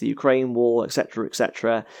crisis, the Ukraine war,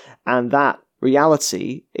 etc., and that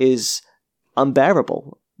reality is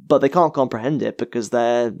unbearable. But they can't comprehend it because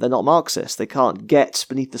they're not Marxists. They can't get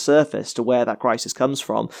beneath the surface to where that crisis comes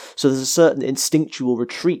from. So there's a certain instinctual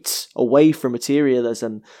retreat away from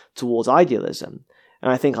materialism towards idealism.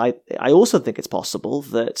 And I also think it's possible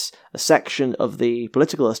that a section of the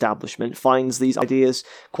political establishment finds these ideas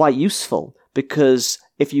quite useful, because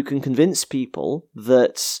if you can convince people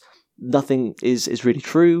that nothing is really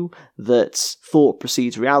true, that thought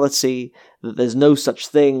precedes reality, that there's no such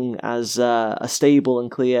thing as a stable and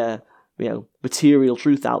clear, material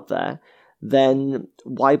truth out there, then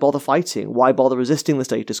why bother fighting? Why bother resisting the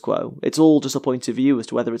status quo? It's all just a point of view as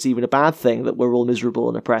to whether it's even a bad thing that we're all miserable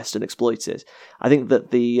and oppressed and exploited. I think that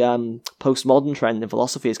the postmodern trend in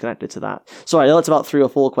philosophy is connected to that. Sorry, I know it's about 3 or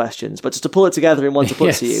 4 questions, but just to pull it together in one to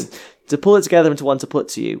put to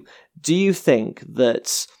you, do you think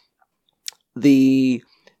that the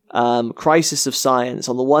crisis of science,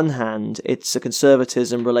 on the one hand, it's a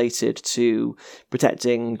conservatism related to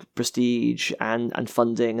protecting prestige and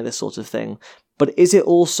funding and this sort of thing, but is it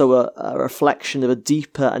also a reflection of a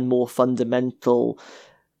deeper and more fundamental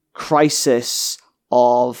crisis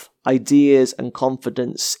of ideas and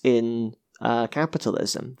confidence in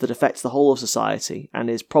capitalism that affects the whole of society and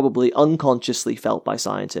is probably unconsciously felt by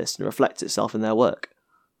scientists and reflects itself in their work?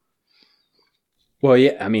 Well,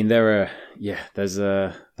 yeah, I mean, there's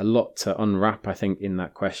a lot to unwrap, I think, in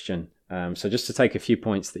that question. So just to take a few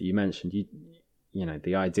points that you mentioned, you know,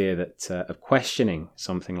 the idea that of questioning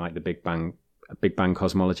something like the Big Bang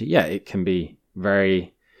cosmology, yeah, it can be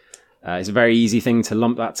it's a very easy thing to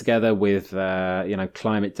lump that together with,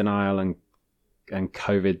 climate denial and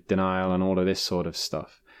COVID denial and all of this sort of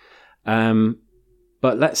stuff.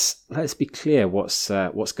 But let's be clear what's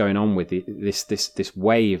going on with this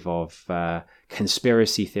wave of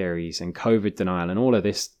conspiracy theories and COVID denial and all of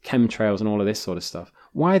this, chemtrails and all of this sort of stuff.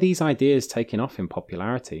 Why are these ideas taking off in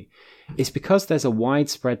popularity? It's because there's a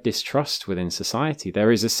widespread distrust within society. There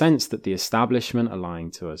is a sense that the establishment are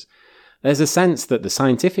lying to us. There's a sense that the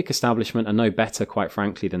scientific establishment are no better, quite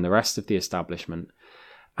frankly, than the rest of the establishment.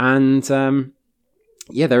 And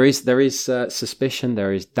there is suspicion,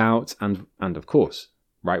 there is doubt, and of course,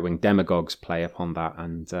 right-wing demagogues play upon that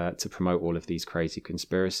and to promote all of these crazy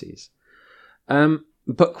conspiracies.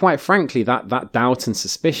 But quite frankly, that doubt and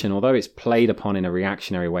suspicion, although it's played upon in a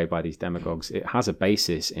reactionary way by these demagogues, it has a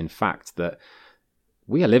basis in fact that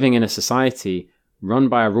we are living in a society run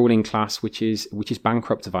by a ruling class which is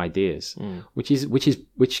bankrupt of ideas,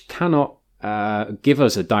 which cannot give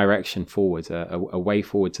us a direction forward, a way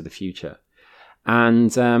forward to the future.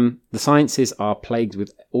 And the sciences are plagued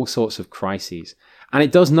with all sorts of crises. And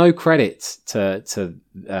it does no credit to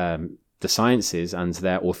the sciences and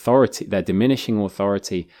their authority, their diminishing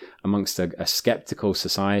authority amongst a skeptical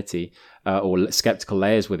society or skeptical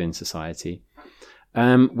layers within society.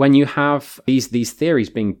 When you have these theories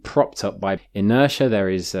being propped up by inertia, there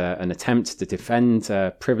is an attempt to defend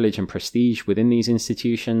privilege and prestige within these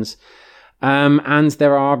institutions. And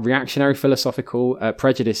there are reactionary philosophical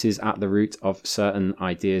prejudices at the root of certain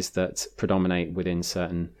ideas that predominate within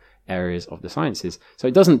certain areas of the sciences. So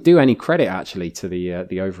it doesn't do any credit actually to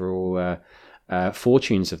the overall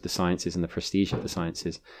fortunes of the sciences and the prestige of the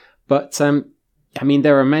sciences. But I mean,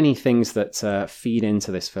 there are many things that feed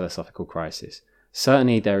into this philosophical crisis.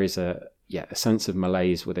 Certainly there is a sense of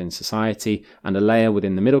malaise within society and a layer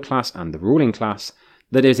within the middle class and the ruling class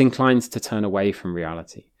that is inclined to turn away from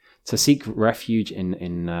reality, to seek refuge in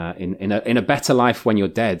a better life when you're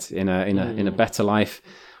dead, in a better life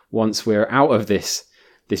once we're out of this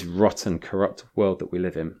rotten, corrupt world that we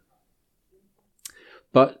live in.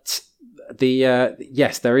 But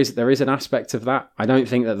yes, there is an aspect of that. I don't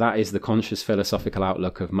think that is the conscious philosophical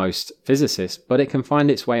outlook of most physicists, but it can find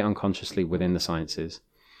its way unconsciously within the sciences.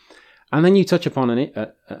 And then you touch upon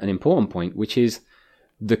an important point, which is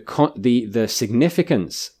the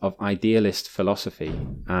significance of idealist philosophy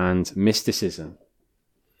and mysticism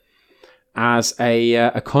as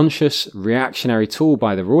a conscious reactionary tool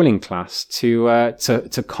by the ruling class to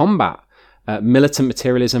combat militant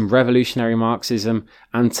materialism, revolutionary Marxism,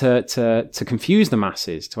 and to confuse the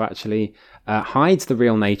masses, to actually hide the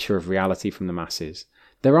real nature of reality from the masses.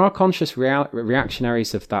 There are conscious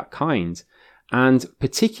reactionaries of that kind, and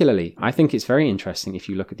particularly, I think it's very interesting if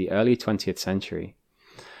you look at the early 20th century,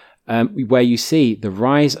 where you see the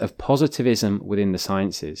rise of positivism within the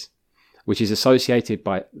sciences, which is associated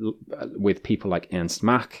with people like Ernst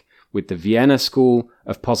Mach, with the Vienna School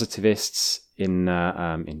of Positivists in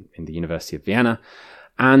the University of Vienna.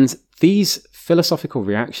 And these philosophical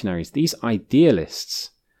reactionaries, these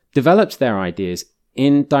idealists, developed their ideas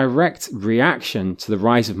in direct reaction to the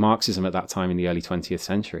rise of Marxism at that time in the early 20th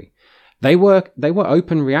century. They were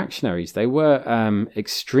open reactionaries. They were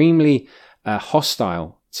extremely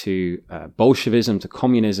hostile to Bolshevism, to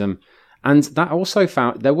communism. And that also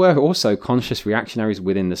there were also conscious reactionaries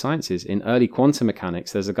within the sciences. In early quantum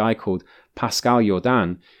mechanics, there's a guy called Pascal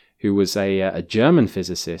Jordan, who was a German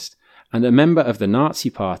physicist and a member of the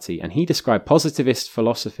Nazi Party. And he described positivist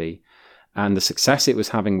philosophy and the success it was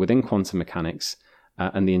having within quantum mechanics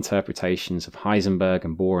and the interpretations of Heisenberg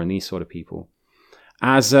and Bohr and these sort of people.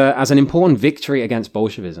 as an important victory against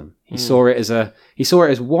Bolshevism. He saw it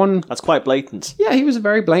as one. That's quite blatant. Yeah, he was a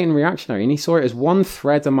very blatant reactionary, and he saw it as one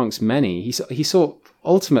thread amongst many. He saw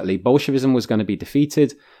ultimately Bolshevism was going to be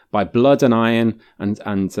defeated by blood and iron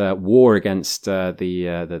and war against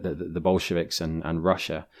the Bolsheviks and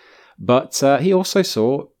Russia. But he also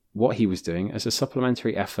saw what he was doing as a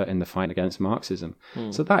supplementary effort in the fight against Marxism.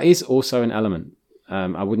 So that is also an element.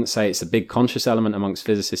 I wouldn't say it's a big conscious element amongst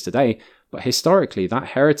physicists today, but historically, that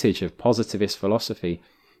heritage of positivist philosophy,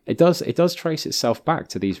 it does trace itself back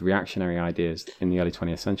to these reactionary ideas in the early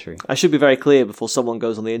 20th century. I should be very clear before someone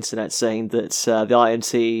goes on the internet saying that the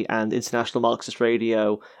IMT and International Marxist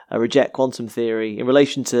Radio reject quantum theory, in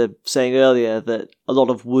relation to saying earlier that a lot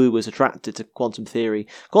of woo is attracted to quantum theory.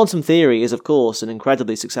 Quantum theory is, of course, an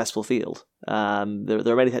incredibly successful field. There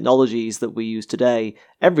are many technologies that we use today,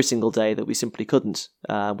 every single day, that we simply couldn't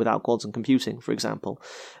without quantum computing, for example.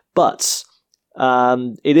 But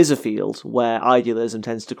it is a field where idealism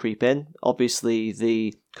tends to creep in. Obviously,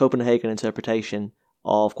 the Copenhagen interpretation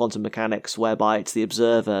of quantum mechanics, whereby it's the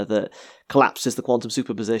observer that collapses the quantum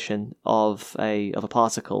superposition of a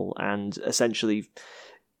particle and essentially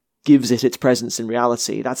gives it its presence in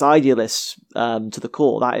reality. That's idealist to the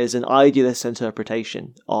core. That is an idealist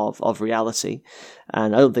interpretation of reality.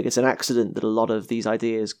 And I don't think it's an accident that a lot of these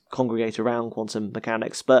ideas congregate around quantum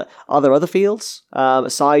mechanics. But are there other fields,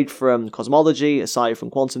 aside from cosmology, aside from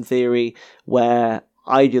quantum theory, where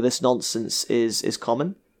idealist nonsense is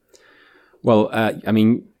common? Well, I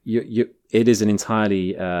mean, it is an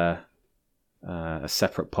entirely a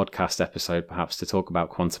separate podcast episode, perhaps, to talk about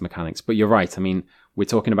quantum mechanics. But you're right. I mean, we're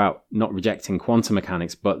talking about not rejecting quantum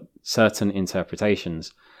mechanics, but certain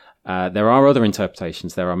interpretations. There are other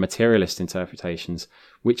interpretations. There are materialist interpretations,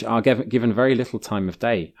 which are given very little time of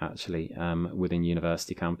day, actually, within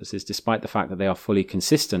university campuses, despite the fact that they are fully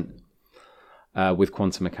consistent with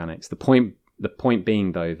quantum mechanics. The point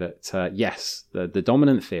being, though, that yes, the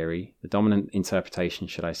dominant theory, the dominant interpretation,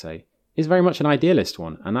 should I say, is very much an idealist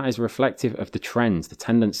one, and that is reflective of the trends, the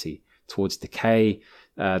tendency towards decay,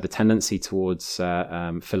 the tendency towards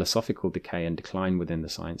philosophical decay and decline within the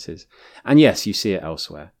sciences. And yes, you see it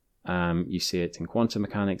elsewhere. You see it in quantum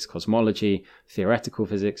mechanics, cosmology, theoretical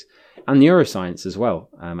physics, and neuroscience as well.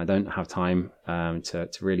 I don't have time to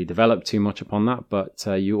really develop too much upon that, but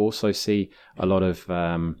you also see a lot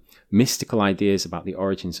of mystical ideas about the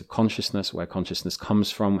origins of consciousness, where consciousness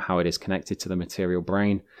comes from, how it is connected to the material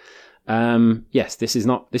brain. Yes, this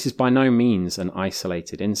is by no means an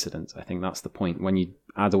isolated incident. I think that's the point. When you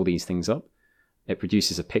add all these things up, it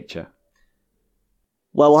produces a picture.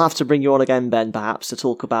 Well, we'll have to bring you on again, Ben, perhaps, to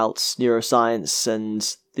talk about neuroscience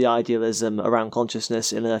and the idealism around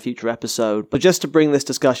consciousness in a future episode. But just to bring this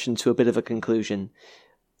discussion to a bit of a conclusion,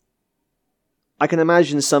 I can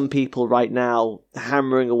imagine some people right now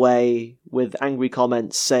hammering away with angry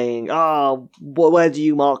comments saying, where do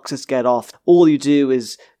you Marxists get off? All you do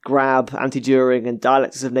is grab anti-Düring and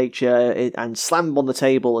dialectics of nature and slam them on the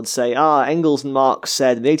table and say, Engels and Marx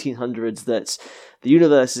said in the 1800s that the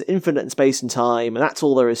universe is infinite in space and time, and that's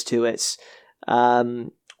all there is to it.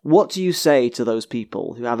 What do you say to those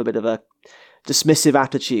people who have a bit of a dismissive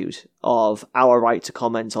attitude of our right to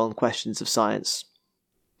comment on questions of science?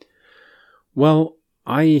 Well,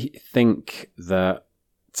 I think that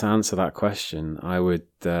to answer that question, I would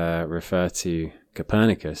refer to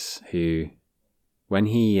Copernicus, who, when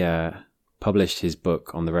he published his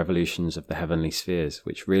book on the revolutions of the heavenly spheres,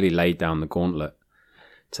 which really laid down the gauntlet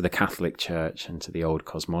to the Catholic Church and to the old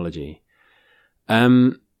cosmology,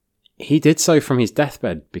 he did so from his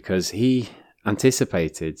deathbed because he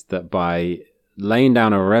anticipated that by laying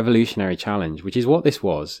down a revolutionary challenge, which is what this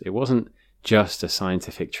was, it wasn't just a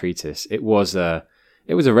scientific treatise, it was a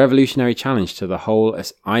revolutionary challenge to the whole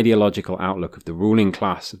ideological outlook of the ruling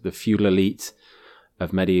class, of the feudal elite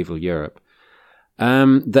of medieval Europe,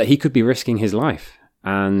 that he could be risking his life.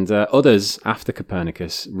 And others after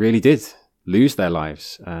Copernicus really did lose their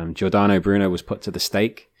lives. Giordano Bruno was put to the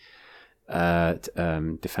stake,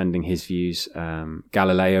 defending his views.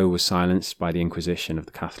 Galileo was silenced by the Inquisition of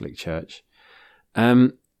the Catholic Church.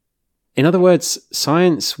 In other words,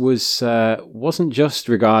 science wasn't just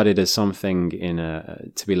regarded as something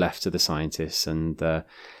to be left to the scientists, and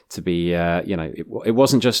to be it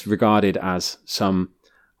wasn't just regarded as some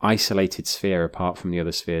isolated sphere apart from the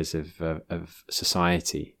other spheres of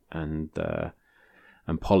society and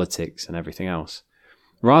politics and everything else.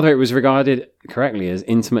 Rather, it was regarded correctly as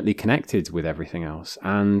intimately connected with everything else,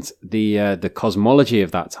 and the cosmology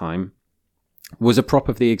of that time was a prop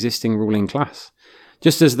of the existing ruling class.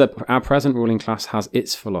 Just as our present ruling class has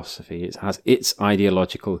its philosophy, it has its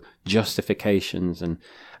ideological justifications,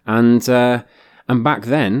 and And back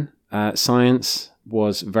then, science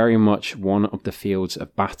was very much one of the fields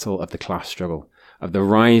of battle of the class struggle, of the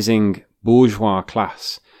rising bourgeois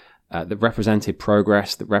class that represented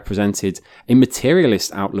progress, that represented a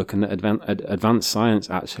materialist outlook and advanced science,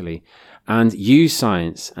 actually, and used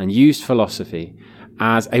science and used philosophy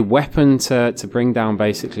as a weapon to bring down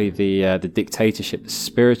basically the dictatorship, the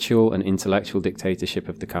spiritual and intellectual dictatorship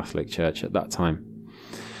of the Catholic Church at that time.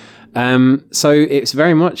 So it's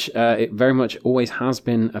very much, it very much always has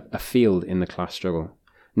been a field in the class struggle.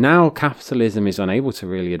 Now capitalism is unable to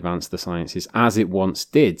really advance the sciences as it once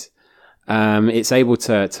did. It's able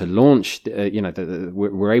to launch,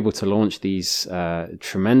 we're able to launch these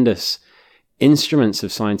tremendous instruments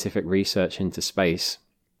of scientific research into space.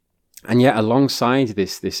 And yet alongside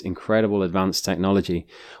this incredible advanced technology,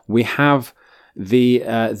 we have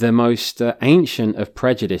the most ancient of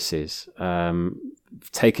prejudices,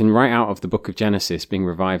 taken right out of the book of Genesis, being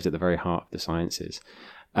revived at the very heart of the sciences.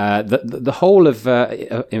 The whole of,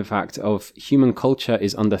 in fact, of human culture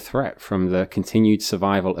is under threat from the continued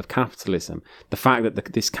survival of capitalism. The fact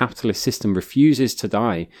that this capitalist system refuses to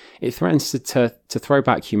die, it threatens to throw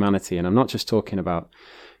back humanity. And I'm not just talking about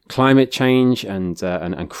climate change and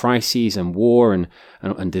crises and war and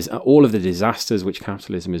all of the disasters which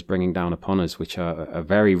capitalism is bringing down upon us, which are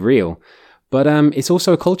very real. But it's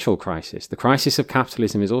also a cultural crisis. The crisis of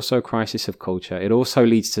capitalism is also a crisis of culture. It also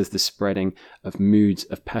leads to the spreading of moods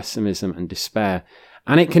of pessimism and despair,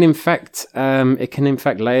 and it can infect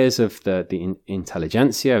layers of the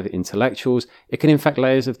intelligentsia, of the intellectuals. It can infect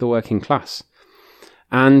layers of the working class.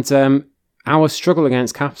 And our struggle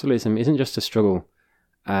against capitalism isn't just a struggle,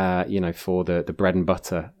 for the bread and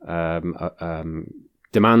butter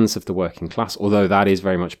demands of the working class, although that is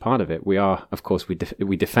very much part of it. We are, of course, we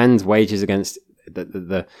defend wages against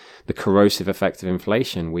the corrosive effect of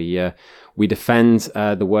inflation. We defend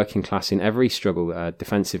the working class in every struggle,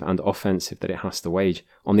 defensive and offensive, that it has to wage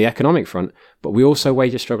on the economic front, but we also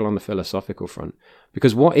wage a struggle on the philosophical front.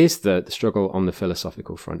 Because what is the struggle on the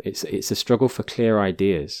philosophical front? It's a struggle for clear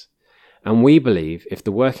ideas. And we believe if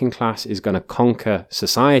the working class is going to conquer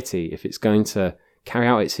society, if it's going to carry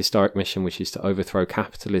out its historic mission, which is to overthrow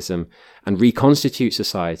capitalism and reconstitute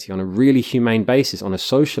society on a really humane basis, on a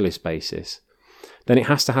socialist basis, then it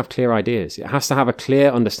has to have clear ideas. It has to have a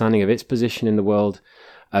clear understanding of its position in the world,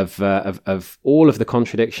 of all of the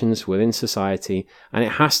contradictions within society, and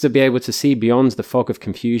it has to be able to see beyond the fog of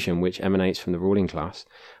confusion which emanates from the ruling class,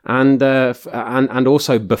 and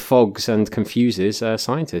also befogs and confuses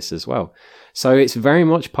scientists as well. So it's very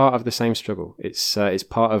much part of the same struggle. It's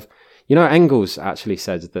part of, Engels actually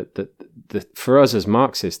said that for us as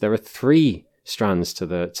Marxists, there are three strands to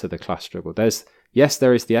the class struggle. There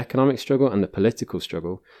is the economic struggle and the political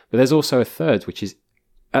struggle, but there's also a third, which is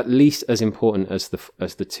at least as important as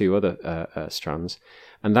the two other strands,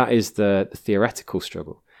 and that is the theoretical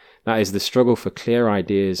struggle. That is the struggle for clear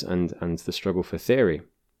ideas and the struggle for theory.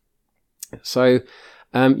 So,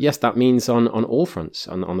 yes, that means on all fronts,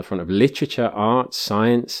 on the front of literature, art,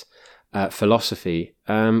 science, philosophy,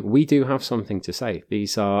 we do have something to say.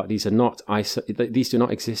 These do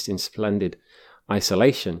not exist in splendid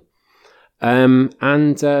isolation.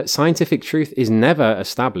 And scientific truth is never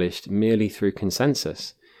established merely through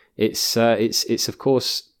consensus. It's of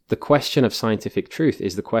course, the question of scientific truth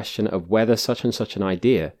is the question of whether such and such an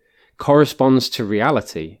idea corresponds to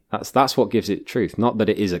reality. That's what gives it truth, not that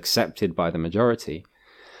it is accepted by the majority.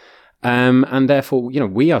 And therefore,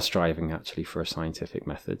 we are striving actually for a scientific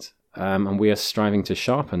method. And we are striving to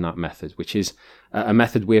sharpen that method, which is a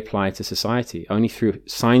method we apply to society. Only through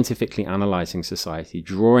scientifically analysing society,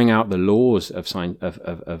 drawing out the laws of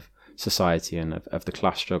society and of the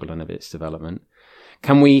class struggle and of its development,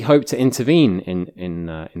 can we hope to intervene in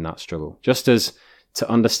that struggle. Just as to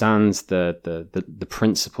understand the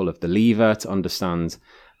principle of the lever, to understand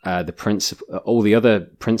all the other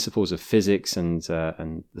principles of physics and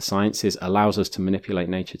the sciences allows us to manipulate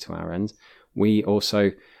nature to our end. We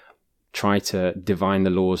also try to divine the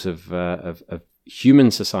laws of human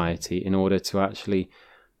society in order to actually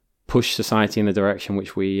push society in the direction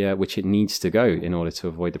which it needs to go in order to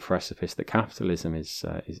avoid the precipice that capitalism is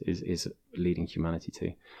leading humanity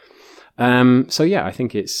to. So yeah, I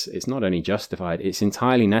think it's not only justified, it's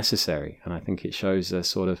entirely necessary, and I think it shows a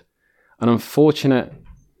sort of an unfortunate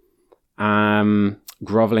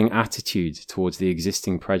groveling attitude towards the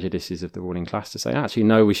existing prejudices of the ruling class to say, actually,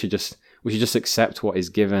 no, we should just accept what is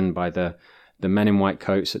given by the men in white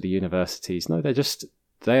coats at the universities. No,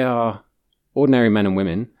 they are ordinary men and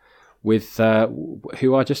women with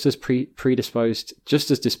who are just as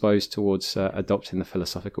disposed towards adopting the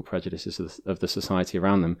philosophical prejudices of the society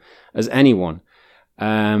around them as anyone.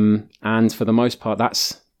 And for the most part,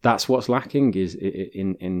 that's what's lacking is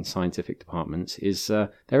in scientific departments.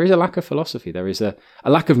 There is a lack of philosophy. There is a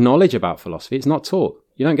lack of knowledge about philosophy. It's not taught.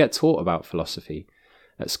 You don't get taught about philosophy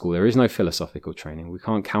at school. There is no philosophical training. We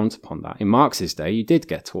can't count upon that. In Marx's day, you did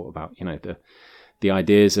get taught about, the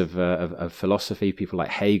ideas of philosophy. People like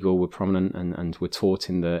Hegel were prominent and were taught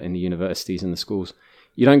in the universities and the schools.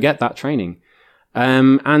 You don't get that training.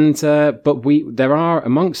 But there are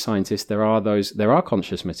amongst scientists, there are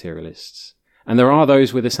conscious materialists, and there are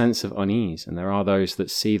those with a sense of unease, and there are those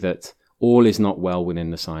that see that all is not well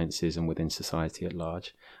within the sciences and within society at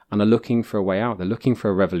large, and are looking for a way out. They're looking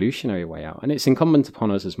for a revolutionary way out. And it's incumbent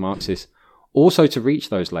upon us as Marxists also to reach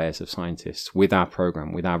those layers of scientists with our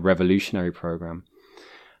program, with our revolutionary program,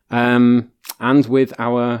 and with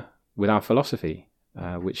our philosophy,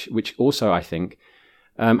 which also, I think,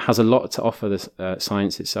 has a lot to offer the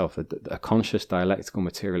science itself, a conscious dialectical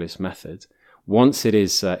materialist method. Once it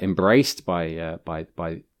is embraced by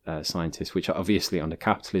scientists, which are obviously under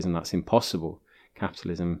capitalism, that's impossible.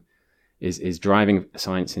 Capitalism is driving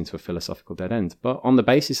science into a philosophical dead end. But on the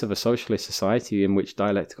basis of a socialist society in which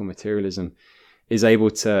dialectical materialism is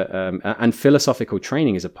able to, and philosophical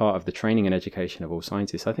training is a part of the training and education of all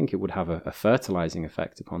scientists, I think it would have a fertilizing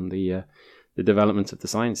effect upon the development of the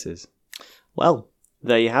sciences. Well,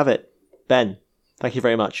 there you have it. Ben, thank you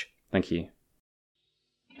very much. Thank you.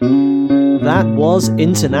 That was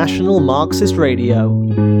International Marxist Radio.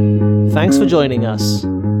 Thanks for joining us.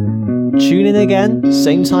 Tune in again,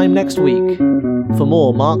 same time next week, for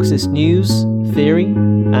more Marxist news, theory,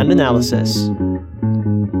 and analysis.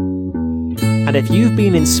 And if you've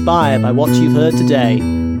been inspired by what you've heard today,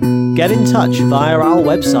 get in touch via our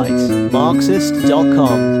website,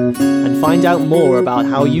 Marxist.com, and find out more about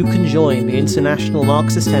how you can join the International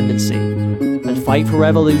Marxist Tendency and fight for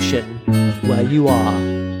revolution where you are.